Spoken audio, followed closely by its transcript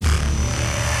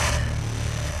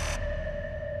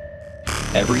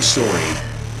Every story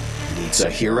needs a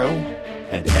hero,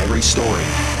 and every story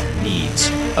needs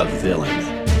a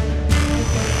villain.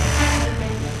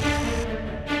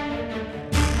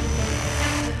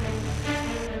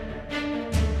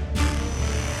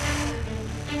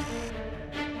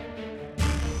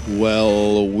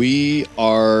 Well, we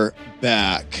are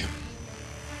back.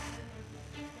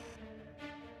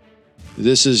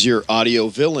 This is your audio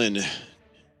villain.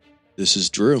 This is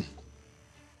Drew.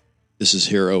 This is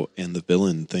Hero and the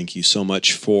Villain. Thank you so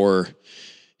much for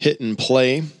hitting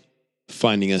play,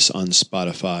 finding us on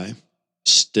Spotify,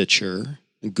 Stitcher,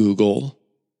 Google,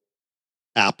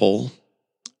 Apple.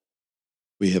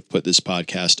 We have put this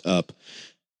podcast up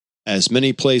as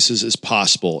many places as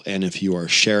possible. And if you are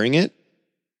sharing it,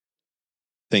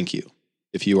 thank you.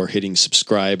 If you are hitting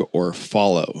subscribe or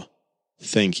follow,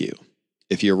 thank you.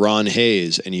 If you're Ron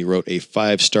Hayes and you wrote a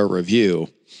 5-star review,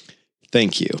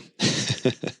 thank you.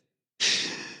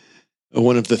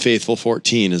 One of the faithful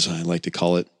 14, as I like to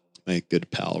call it, my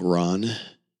good pal, Ron.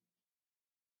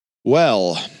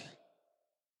 Well,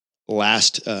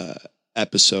 last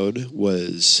episode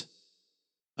was,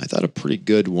 I thought, a pretty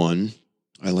good one.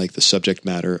 I like the subject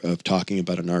matter of talking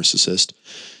about a narcissist.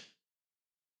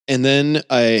 And then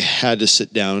I had to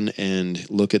sit down and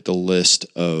look at the list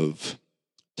of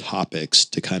topics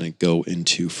to kind of go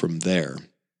into from there.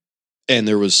 And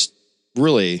there was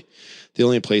really the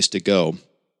only place to go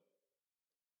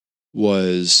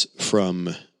was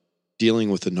from dealing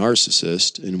with a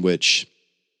narcissist, in which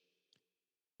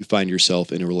you find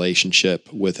yourself in a relationship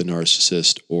with a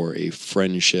narcissist, or a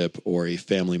friendship or a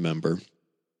family member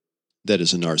that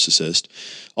is a narcissist.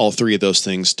 All three of those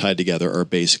things tied together are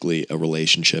basically a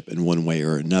relationship in one way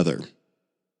or another.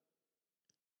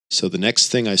 So the next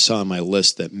thing I saw on my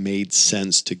list that made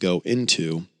sense to go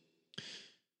into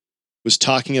was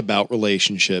talking about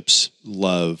relationships,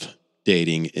 love,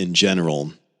 dating in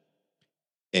general,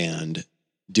 and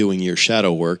doing your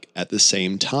shadow work at the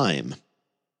same time.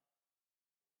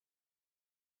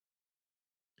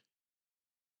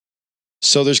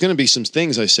 So there's going to be some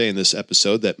things I say in this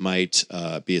episode that might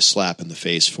be a slap in the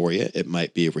face for you. It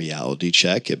might be a reality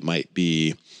check. It might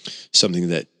be something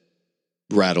that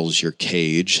rattles your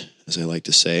cage, as I like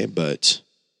to say. But,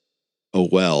 oh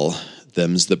well,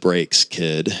 them's the breaks,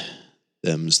 kid.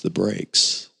 Them's the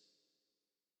breaks.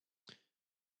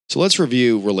 So let's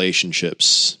review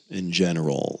relationships in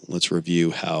general. Let's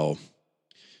review how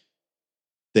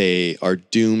they are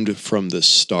doomed from the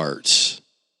start.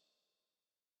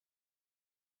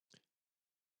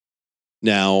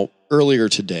 Now, earlier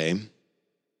today,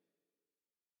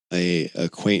 an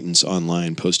acquaintance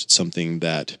online posted something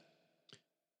that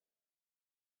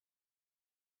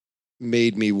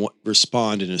made me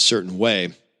respond in a certain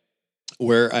way,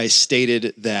 where I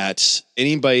stated that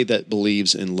anybody that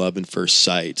believes in love at first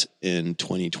sight in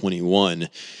 2021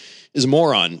 is a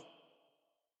moron.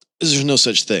 There's no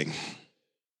such thing.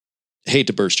 I hate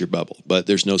to burst your bubble, but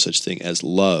there's no such thing as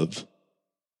love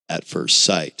at first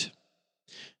sight.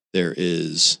 There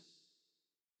is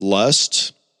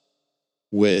lust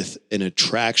with an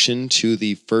attraction to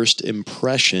the first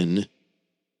impression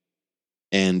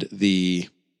and the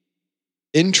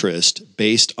interest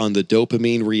based on the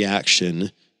dopamine reaction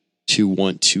to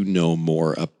want to know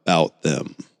more about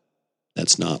them.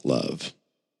 That's not love.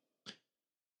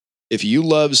 If you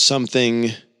love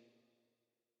something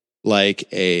like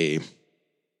a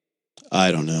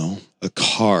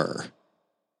car,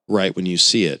 right when you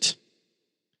see it,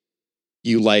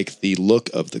 you like the look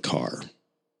of the car,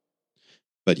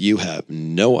 but you have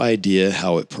no idea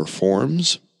how it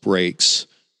performs, brakes,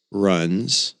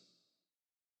 runs,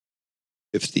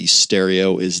 if the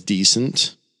stereo is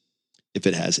decent, if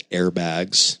it has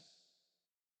airbags,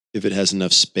 if it has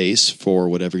enough space for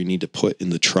whatever you need to put in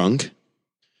the trunk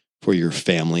for your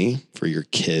family, for your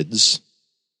kids,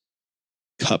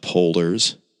 cup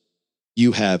holders.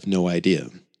 You have no idea.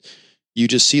 You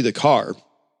just see the car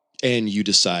and you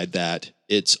decide that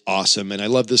it's awesome and I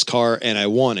love this car and I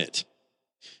want it.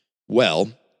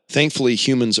 Well, thankfully,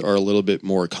 humans are a little bit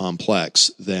more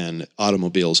complex than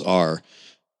automobiles are,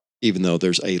 even though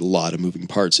there's a lot of moving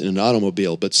parts in an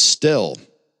automobile. But still,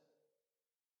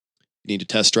 you need to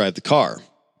test drive the car.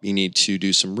 You need to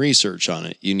do some research on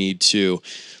it. You need to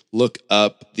look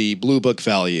up the Blue Book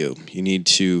value. You need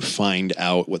to find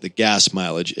out what the gas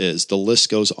mileage is. The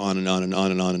list goes on and on and on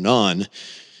and on and on.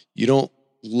 You don't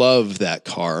love that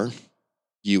car.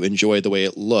 You enjoy the way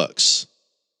it looks.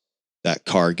 That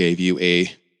car gave you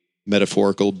a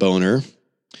metaphorical boner,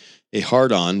 a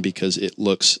hard-on, because it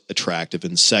looks attractive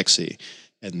and sexy.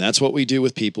 And that's what we do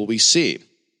with people we see.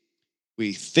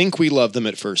 We think we love them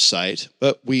at first sight,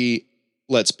 but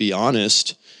let's be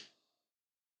honest,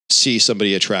 see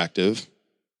somebody attractive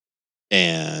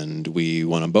and we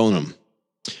want to bone them.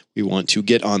 We want to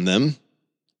get on them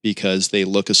because they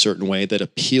look a certain way that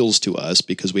appeals to us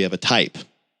because we have a type.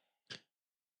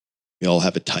 We all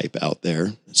have a type out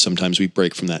there. Sometimes we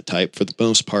break from that type. For the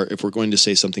most part, if we're going to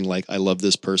say something like, I love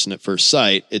this person at first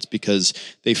sight, it's because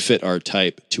they fit our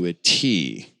type to a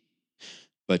T.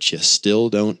 But you still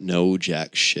don't know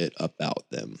jack shit about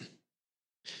them.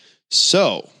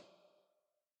 So,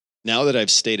 now that I've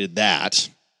stated that,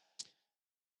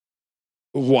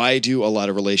 why do a lot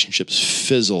of relationships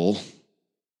fizzle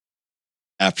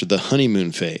after the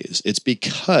honeymoon phase? It's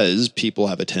because people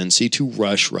have a tendency to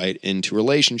rush right into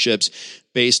relationships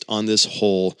based on this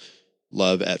whole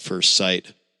love at first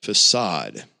sight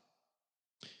facade.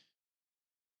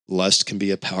 Lust can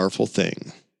be a powerful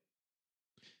thing.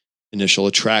 Initial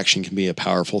attraction can be a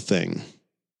powerful thing.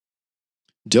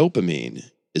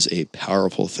 Dopamine is a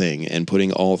powerful thing, and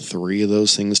putting all three of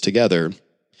those things together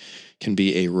can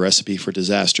be a recipe for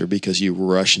disaster because you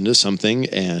rush into something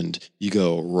and you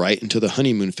go right into the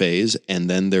honeymoon phase, and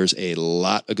then there's a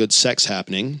lot of good sex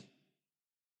happening.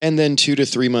 And then 2 to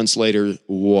 3 months later,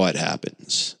 what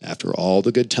happens? After all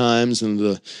the good times and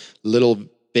the little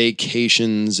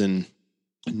vacations and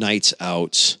nights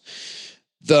out,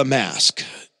 the mask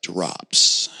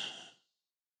drops.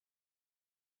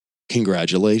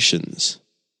 Congratulations.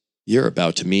 You're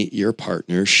about to meet your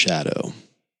partner's shadow.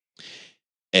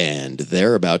 And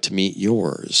they're about to meet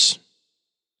yours.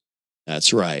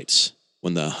 That's right.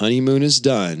 When the honeymoon is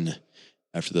done,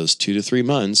 after those 2 to 3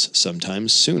 months,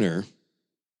 sometimes sooner,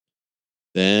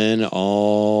 then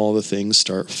all the things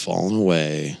start falling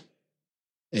away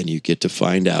and you get to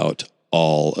find out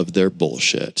all of their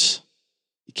bullshit.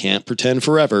 You can't pretend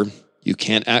forever. You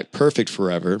can't act perfect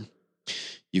forever.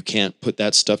 You can't put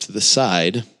that stuff to the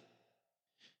side.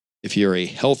 If you're a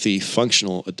healthy,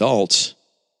 functional adult,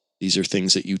 these are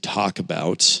things that you talk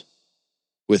about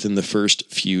within the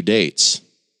first few dates.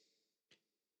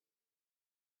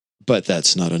 But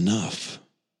that's not enough.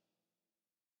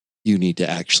 You need to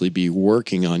actually be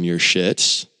working on your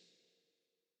shit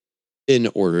in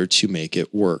order to make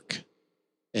it work.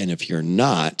 And if you're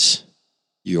not,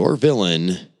 your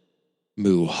villain,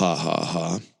 moo ha ha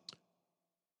ha,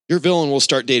 your villain will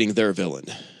start dating their villain.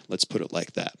 Let's put it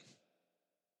like that.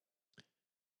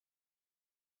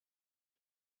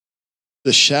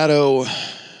 The shadow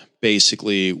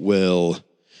basically will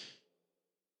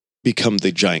become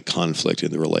the giant conflict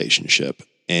in the relationship.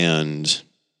 And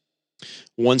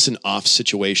once an off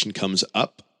situation comes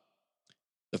up,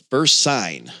 the first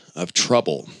sign of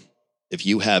trouble, if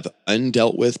you have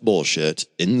undealt with bullshit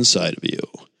inside of you,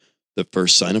 the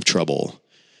first sign of trouble,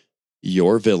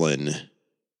 your villain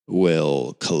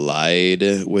will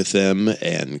collide with them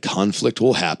and conflict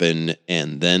will happen.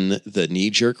 And then the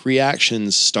knee-jerk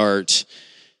reactions start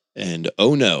and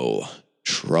oh no,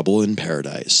 trouble in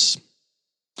paradise.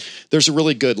 There's a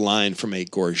really good line from a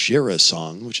Gojira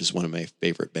song, which is one of my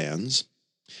favorite bands.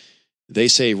 They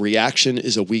say, reaction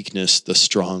is a weakness the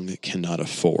strong cannot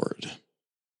afford.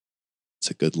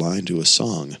 It's a good line to a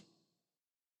song.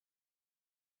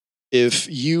 If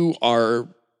you are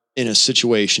in a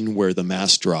situation where the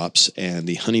mask drops and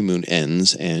the honeymoon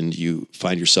ends and you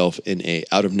find yourself in a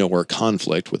out of nowhere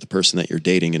conflict with the person that you're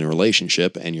dating in a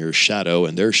relationship and your shadow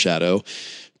and their shadow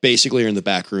basically are in the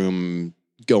back room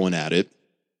going at it,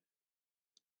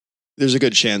 there's a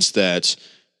good chance that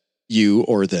you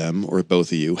or them or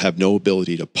both of you have no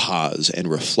ability to pause and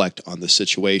reflect on the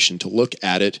situation, to look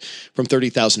at it from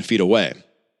 30,000 feet away.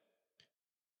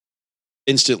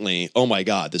 Instantly, oh my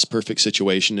God, this perfect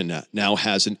situation and now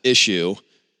has an issue.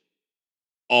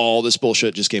 All this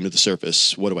bullshit just came to the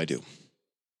surface. What do I do?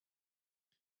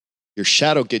 Your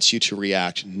shadow gets you to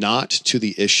react not to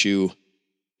the issue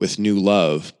with new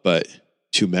love, but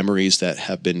to memories that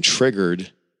have been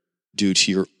triggered due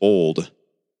to your old,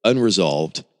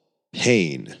 unresolved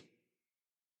pain.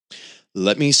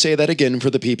 Let me say that again for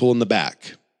the people in the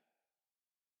back.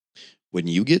 When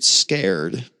you get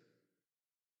scared,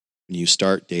 when you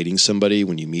start dating somebody,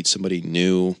 when you meet somebody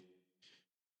new,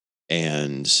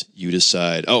 and you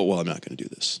decide, oh, well, I'm not going to do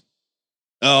this.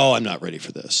 Oh, I'm not ready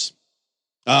for this.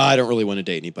 I don't really want to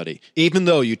date anybody. Even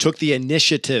though you took the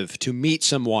initiative to meet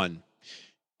someone.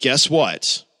 Guess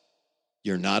what?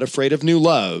 You're not afraid of new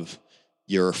love.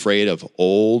 You're afraid of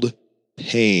old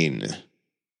pain.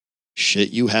 Shit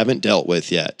you haven't dealt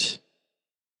with yet.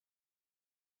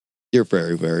 You're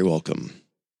very, very welcome.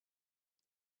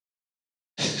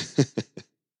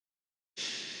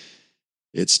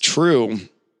 It's true.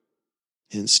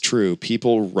 It's true.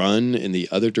 People run in the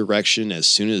other direction as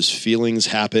soon as feelings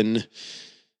happen.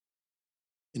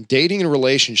 And dating and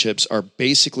relationships are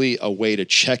basically a way to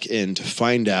check in to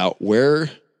find out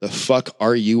where the fuck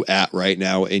are you at right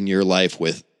now in your life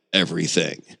with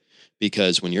everything.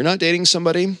 Because when you're not dating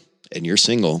somebody and you're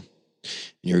single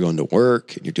and you're going to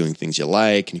work and you're doing things you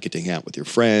like and you get to hang out with your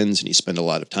friends and you spend a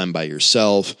lot of time by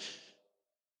yourself,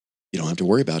 you don't have to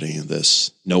worry about any of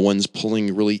this. No one's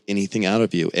pulling really anything out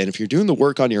of you. And if you're doing the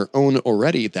work on your own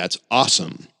already, that's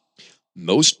awesome.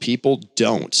 Most people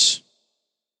don't.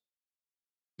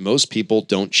 Most people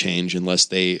don't change unless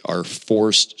they are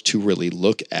forced to really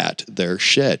look at their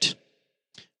shit.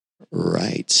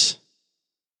 Right.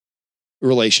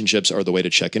 Relationships are the way to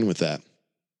check in with that.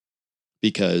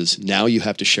 Because now you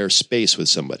have to share space with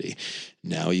somebody.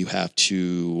 Now you have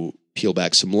to peel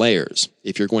back some layers.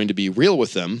 If you're going to be real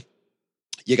with them,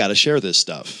 you got to share this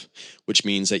stuff, which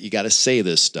means that you got to say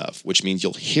this stuff, which means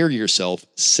you'll hear yourself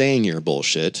saying your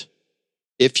bullshit.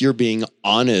 If you're being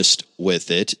honest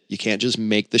with it, you can't just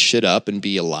make the shit up and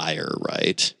be a liar,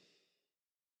 right?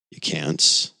 You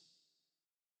can't.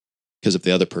 Because if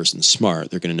the other person's smart,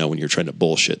 they're going to know when you're trying to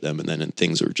bullshit them, and then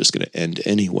things are just going to end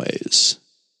anyways.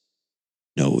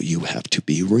 No, you have to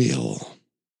be real.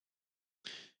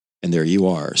 And there you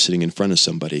are, sitting in front of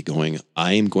somebody going,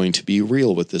 I am going to be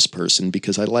real with this person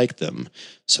because I like them.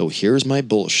 So here's my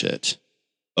bullshit.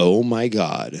 Oh my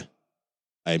God.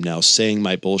 I'm now saying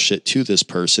my bullshit to this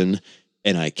person,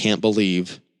 and I can't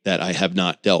believe that I have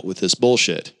not dealt with this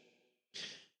bullshit.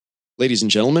 Ladies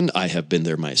and gentlemen, I have been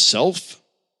there myself.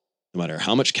 No matter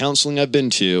how much counseling I've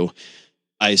been to,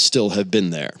 I still have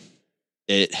been there.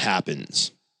 It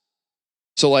happens.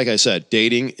 So like I said,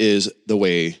 dating is the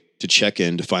way to check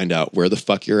in to find out where the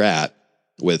fuck you're at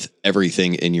with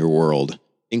everything in your world,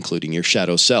 including your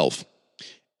shadow self.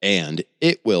 And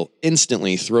it will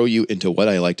instantly throw you into what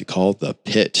I like to call the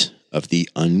pit of the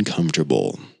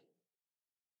uncomfortable.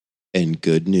 And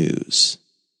good news,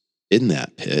 in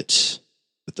that pit,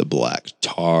 with the black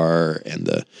tar and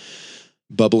the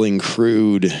bubbling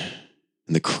crude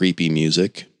and the creepy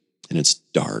music, and it's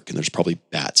dark and there's probably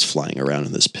bats flying around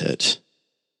in this pit,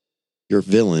 your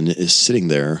villain is sitting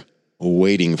there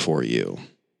waiting for you.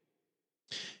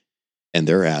 And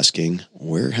they're asking,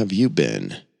 where have you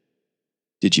been?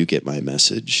 Did you get my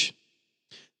message?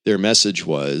 Their message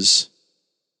was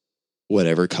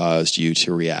whatever caused you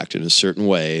to react in a certain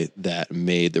way that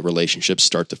made the relationship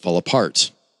start to fall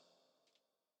apart.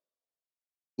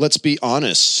 Let's be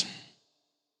honest.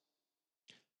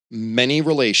 Many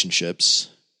relationships,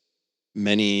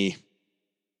 many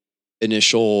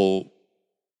initial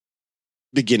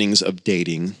beginnings of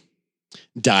dating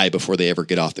die before they ever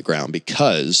get off the ground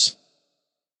because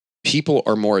people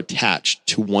are more attached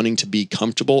to wanting to be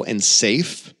comfortable and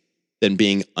safe than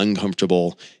being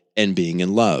uncomfortable and being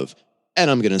in love. And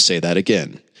I'm going to say that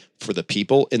again. For the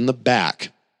people in the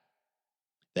back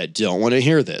that don't want to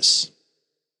hear this,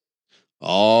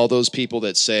 all those people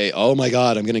that say, oh my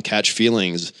God, I'm going to catch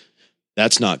feelings.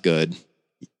 That's not good.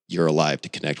 You're alive to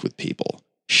connect with people.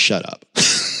 Shut up.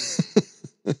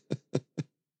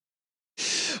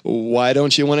 Why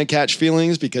don't you want to catch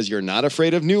feelings? Because you're not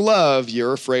afraid of new love.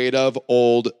 You're afraid of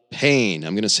old pain.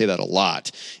 I'm going to say that a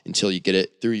lot until you get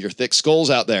it through your thick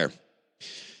skulls out there.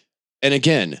 And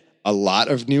again, a lot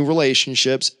of new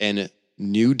relationships and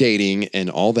new dating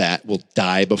and all that will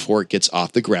die before it gets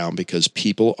off the ground because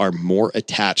people are more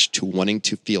attached to wanting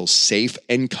to feel safe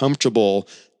and comfortable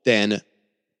than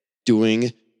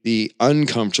doing the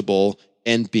uncomfortable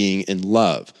and being in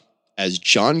love. As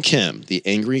John Kim, the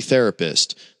angry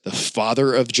therapist, the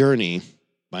father of Journey,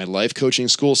 my life coaching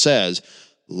school says,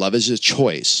 love is a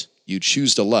choice. You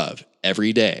choose to love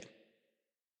every day.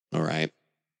 All right.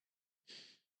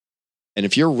 And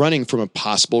if you're running from a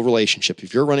possible relationship,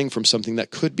 if you're running from something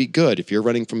that could be good, if you're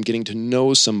running from getting to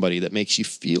know somebody that makes you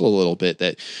feel a little bit,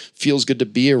 that feels good to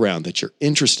be around, that you're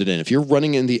interested in, if you're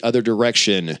running in the other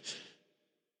direction,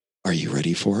 are you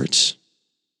ready for it?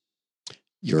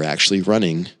 You're actually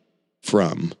running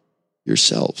from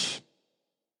yourself.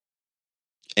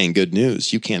 And good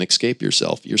news, you can't escape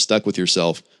yourself. You're stuck with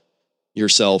yourself.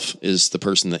 Yourself is the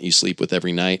person that you sleep with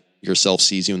every night. Yourself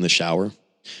sees you in the shower.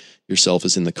 Yourself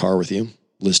is in the car with you,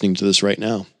 listening to this right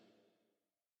now.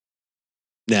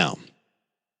 Now,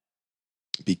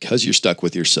 because you're stuck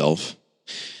with yourself,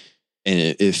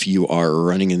 and if you are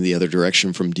running in the other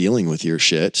direction from dealing with your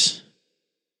shit,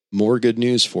 more good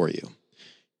news for you.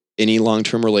 Any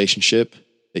long-term relationship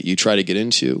that you try to get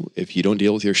into, if you don't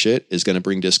deal with your shit, is going to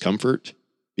bring discomfort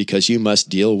because you must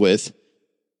deal with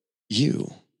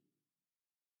you.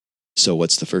 So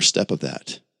what's the first step of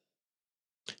that?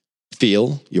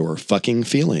 Feel your fucking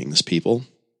feelings, people.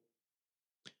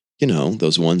 You know,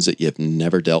 those ones that you've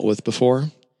never dealt with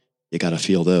before. You got to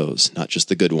feel those, not just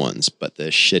the good ones, but the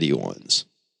shitty ones.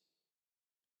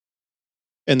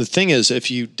 And the thing is,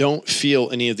 if you don't feel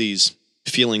any of these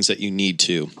feelings that you need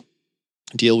to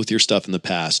deal with your stuff in the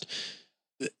past,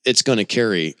 it's going to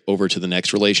carry over to the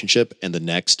next relationship and the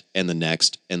next and the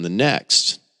next and the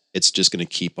next. It's just going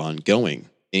to keep on going.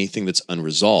 Anything that's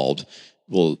unresolved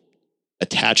will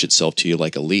attach itself to you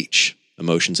like a leech,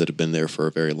 emotions that have been there for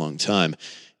a very long time.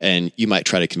 And you might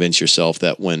try to convince yourself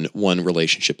that when one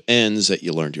relationship ends, that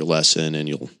you learned your lesson and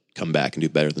you'll come back and do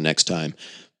better the next time.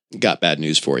 Got bad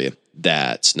news for you.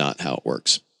 That's not how it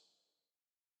works.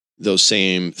 Those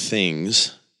same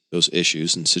things, those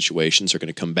issues and situations are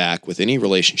going to come back with any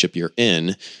relationship you're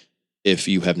in if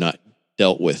you have not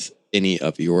dealt with any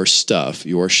of your stuff,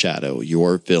 your shadow,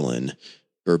 your villain,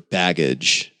 your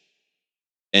baggage,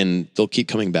 and they'll keep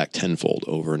coming back tenfold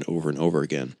over and over and over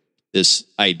again. This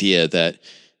idea that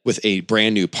with a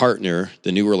brand new partner,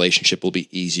 the new relationship will be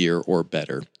easier or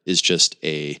better is just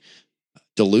a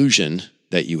delusion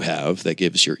that you have that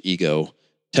gives your ego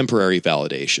temporary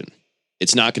validation.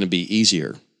 It's not going to be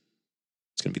easier.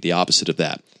 It's going to be the opposite of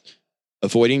that.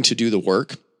 Avoiding to do the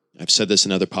work, I've said this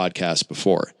in other podcasts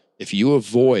before. If you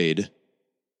avoid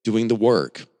doing the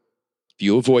work, if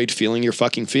you avoid feeling your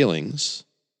fucking feelings,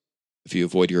 if you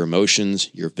avoid your emotions,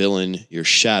 your villain, your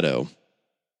shadow,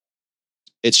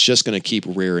 it's just going to keep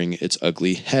rearing its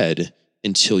ugly head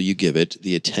until you give it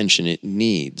the attention it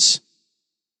needs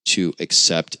to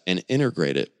accept and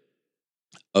integrate it.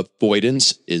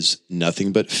 Avoidance is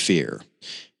nothing but fear.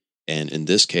 And in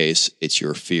this case, it's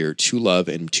your fear to love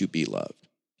and to be loved.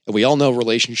 And we all know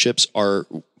relationships are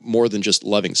more than just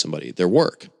loving somebody. They're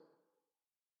work.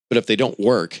 But if they don't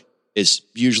work, it's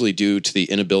usually due to the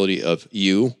inability of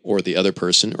you or the other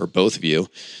person or both of you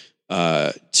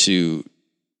to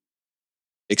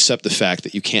accept the fact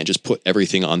that you can't just put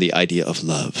everything on the idea of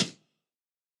love.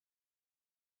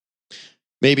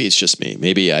 Maybe it's just me.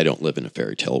 Maybe I don't live in a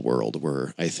fairy tale world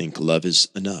where I think love is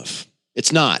enough.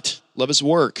 It's not. Love is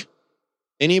work.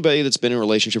 Anybody that's been in a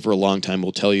relationship for a long time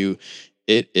will tell you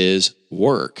it is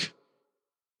work.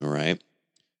 All right?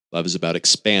 Love is about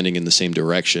expanding in the same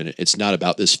direction. It's not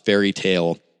about this fairy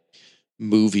tale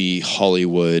movie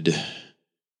Hollywood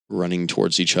running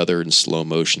towards each other in slow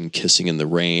motion, kissing in the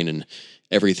rain, and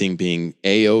everything being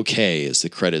A-okay as the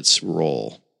credits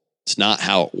roll. It's not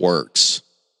how it works.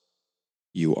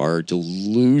 You are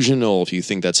delusional if you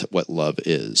think that's what love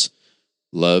is.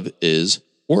 Love is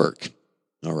work,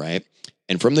 all right?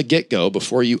 And from the get-go,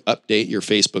 before you update your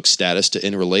Facebook status to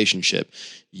in a relationship,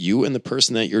 you and the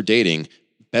person that you're dating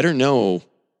better know,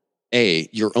 A,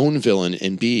 your own villain,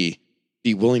 and B,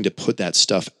 be willing to put that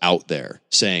stuff out there,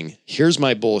 saying, here's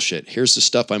my bullshit, here's the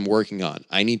stuff I'm working on,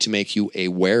 I need to make you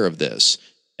aware of this,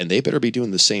 and they better be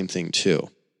doing the same thing too.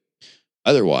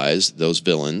 Otherwise, those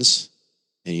villains,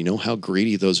 and you know how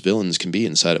greedy those villains can be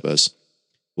inside of us,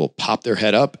 will pop their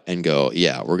head up and go,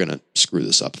 yeah, we're going to screw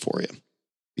this up for you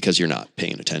because you're not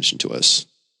paying attention to us.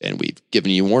 And we've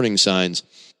given you warning signs.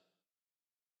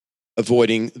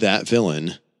 Avoiding that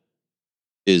villain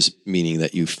is meaning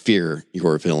that you fear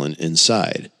your villain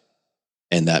inside.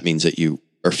 And that means that you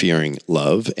are fearing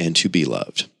love and to be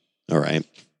loved. All right.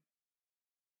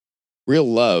 Real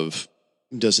love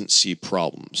doesn't see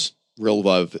problems. Real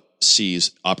love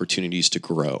sees opportunities to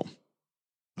grow.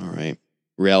 All right.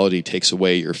 Reality takes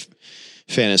away your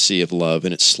fantasy of love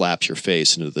and it slaps your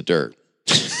face into the dirt.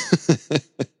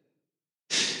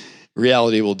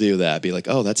 Reality will do that. Be like,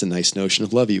 oh, that's a nice notion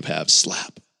of love you have.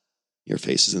 Slap. Your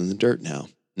face is in the dirt now.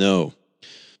 No.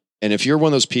 And if you're one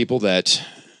of those people that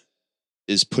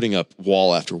is putting up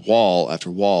wall after wall after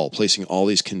wall, placing all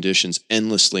these conditions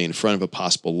endlessly in front of a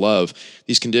possible love,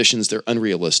 these conditions, they're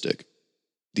unrealistic.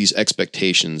 These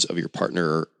expectations of your partner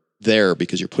are there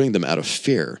because you're putting them out of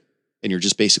fear and you're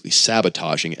just basically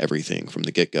sabotaging everything from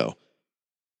the get-go.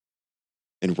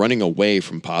 And running away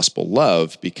from possible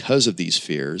love because of these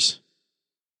fears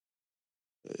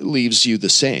leaves you the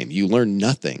same. You learn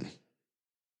nothing.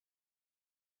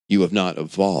 You have not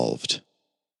evolved.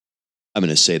 I'm going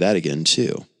to say that again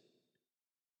too.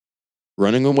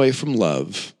 Running away from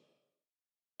love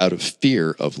out of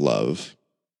fear of love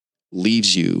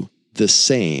leaves you the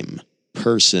same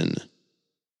person.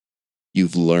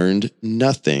 You've learned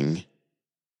nothing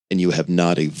and you have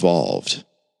not evolved.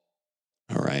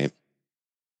 All right.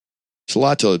 There's a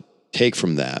lot to take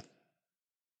from that.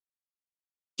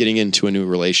 Getting into a new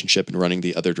relationship and running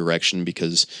the other direction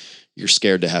because you're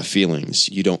scared to have feelings.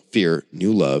 You don't fear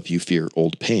new love, you fear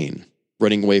old pain.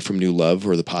 Running away from new love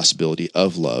or the possibility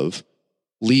of love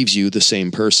leaves you the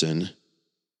same person.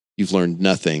 You've learned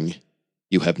nothing.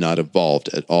 You have not evolved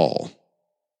at all.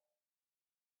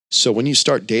 So when you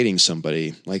start dating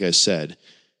somebody, like I said,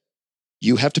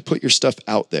 you have to put your stuff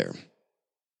out there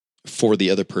for the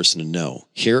other person to know.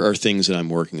 Here are things that I'm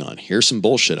working on. Here's some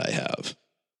bullshit I have.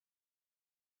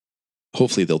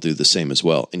 Hopefully they'll do the same as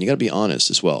well. And you got to be honest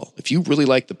as well. If you really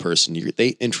like the person, they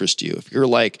interest you. If you're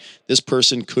like, this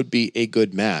person could be a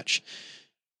good match,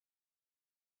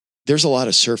 there's a lot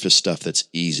of surface stuff that's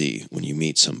easy when you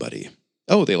meet somebody.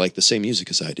 Oh, they like the same music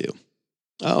as I do.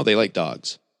 Oh, they like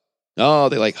dogs. Oh,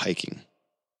 they like hiking.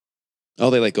 Oh,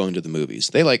 they like going to the movies.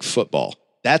 They like football.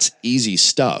 That's easy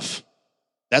stuff.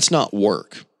 That's not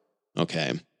work,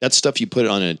 okay? That's stuff you put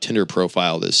on a Tinder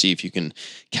profile to see if you can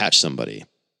catch somebody.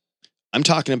 I'm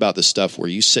talking about the stuff where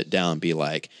you sit down and be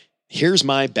like, here's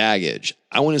my baggage.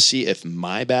 I want to see if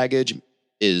my baggage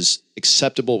is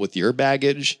acceptable with your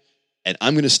baggage, and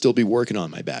I'm going to still be working on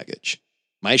my baggage.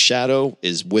 My shadow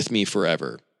is with me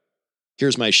forever.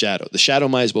 Here's my shadow. The shadow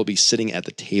might as well be sitting at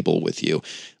the table with you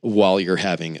while you're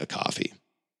having a coffee.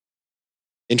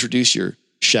 Introduce your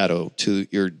shadow to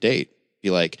your date.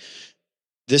 Be like,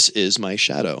 this is my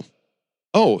shadow.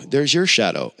 Oh, there's your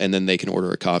shadow. And then they can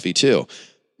order a coffee too.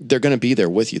 They're going to be there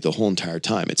with you the whole entire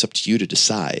time. It's up to you to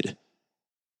decide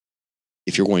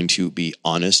if you're going to be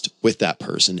honest with that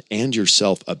person and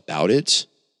yourself about it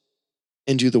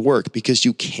and do the work, because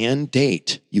you can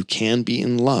date, you can be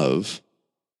in love,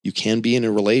 you can be in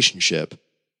a relationship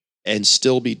and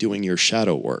still be doing your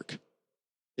shadow work.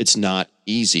 It's not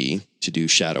easy to do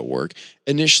shadow work.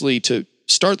 Initially, to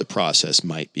start the process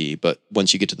might be, but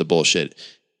once you get to the bullshit,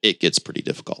 it gets pretty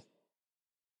difficult.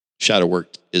 Shadow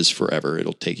work is forever.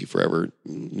 It'll take you forever.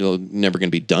 You're never going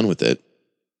to be done with it.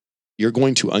 You're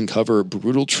going to uncover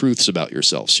brutal truths about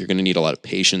yourself. So you're going to need a lot of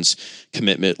patience,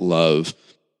 commitment, love.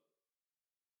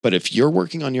 But if you're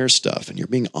working on your stuff and you're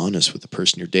being honest with the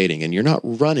person you're dating and you're not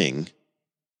running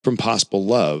from possible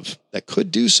love that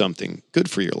could do something good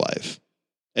for your life,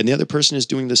 and the other person is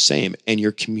doing the same, and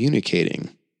you're communicating.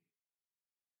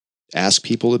 Ask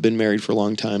people who have been married for a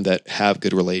long time that have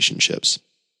good relationships.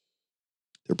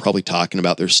 They're probably talking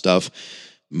about their stuff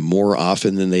more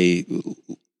often than they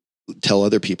tell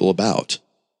other people about.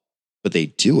 But they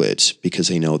do it because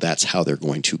they know that's how they're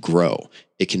going to grow.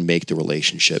 It can make the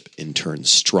relationship in turn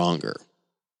stronger.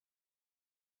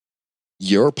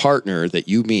 Your partner that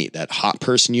you meet, that hot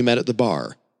person you met at the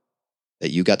bar,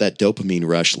 that you got that dopamine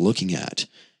rush looking at,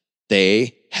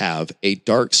 they have a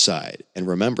dark side. And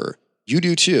remember, you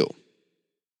do too.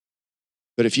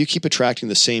 But if you keep attracting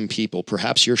the same people,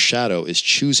 perhaps your shadow is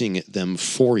choosing them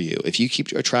for you. If you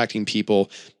keep attracting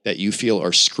people that you feel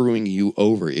are screwing you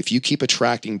over, if you keep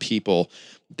attracting people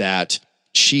that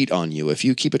cheat on you, if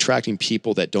you keep attracting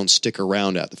people that don't stick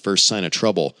around at the first sign of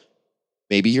trouble,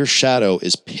 maybe your shadow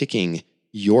is picking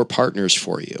your partners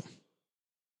for you.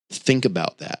 Think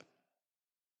about that.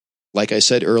 Like I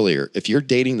said earlier, if you're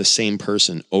dating the same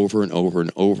person over and over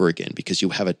and over again because you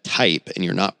have a type and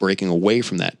you're not breaking away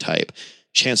from that type,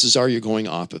 chances are you're going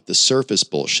off of the surface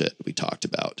bullshit we talked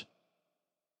about.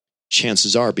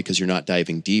 Chances are, because you're not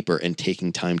diving deeper and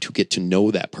taking time to get to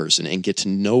know that person and get to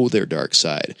know their dark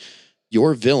side,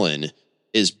 your villain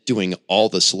is doing all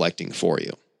the selecting for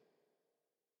you.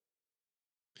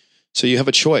 So you have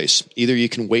a choice. Either you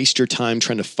can waste your time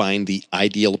trying to find the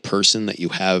ideal person that you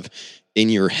have in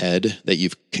your head that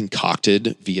you've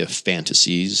concocted via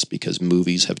fantasies because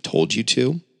movies have told you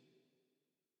to.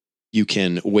 You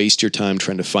can waste your time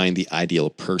trying to find the ideal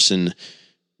person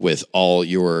with all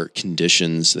your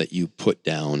conditions that you put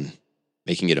down,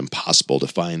 making it impossible to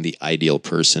find the ideal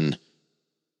person.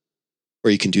 Or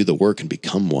you can do the work and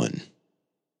become one.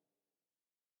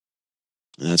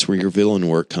 And that's where your villain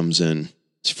work comes in.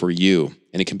 It's for you,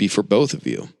 and it can be for both of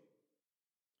you.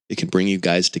 It can bring you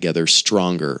guys together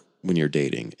stronger when you're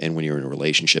dating and when you're in a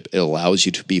relationship. It allows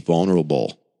you to be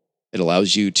vulnerable. It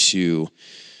allows you to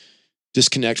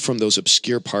disconnect from those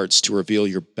obscure parts to reveal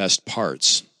your best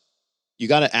parts. You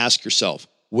got to ask yourself,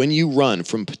 when you run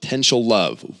from potential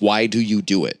love, why do you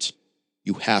do it?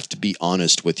 You have to be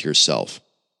honest with yourself.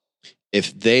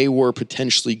 If they were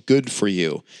potentially good for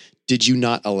you, did you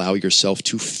not allow yourself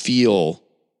to feel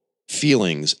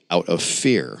feelings out of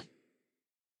fear?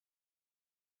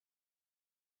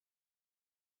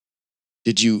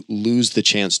 Did you lose the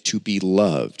chance to be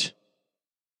loved?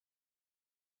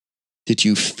 Did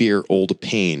you fear old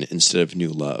pain instead of new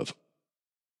love?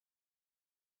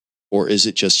 Or is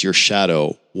it just your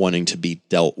shadow wanting to be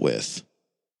dealt with?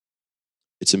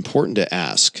 It's important to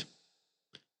ask,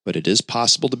 but it is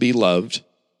possible to be loved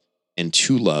and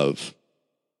to love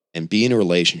and be in a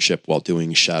relationship while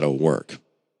doing shadow work.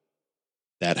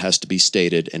 That has to be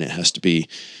stated, and it has to be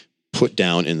put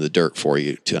down in the dirt for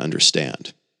you to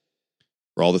understand.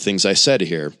 For all the things I said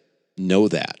here, know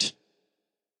that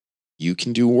you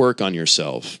can do work on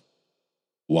yourself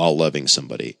while loving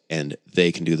somebody, and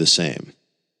they can do the same.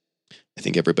 I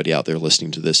think everybody out there listening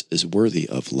to this is worthy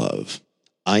of love.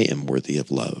 I am worthy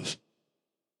of love.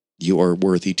 You are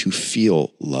worthy to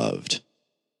feel loved.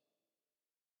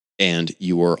 And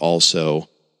you are also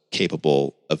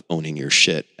capable of owning your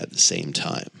shit at the same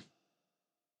time.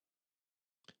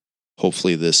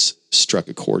 Hopefully this struck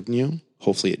a chord in you.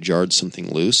 Hopefully it jarred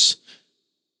something loose.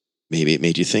 Maybe it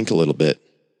made you think a little bit.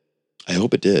 I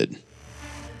hope it did.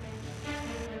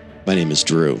 My name is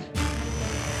Drew.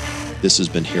 This has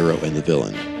been Hero and the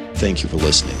Villain. Thank you for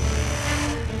listening.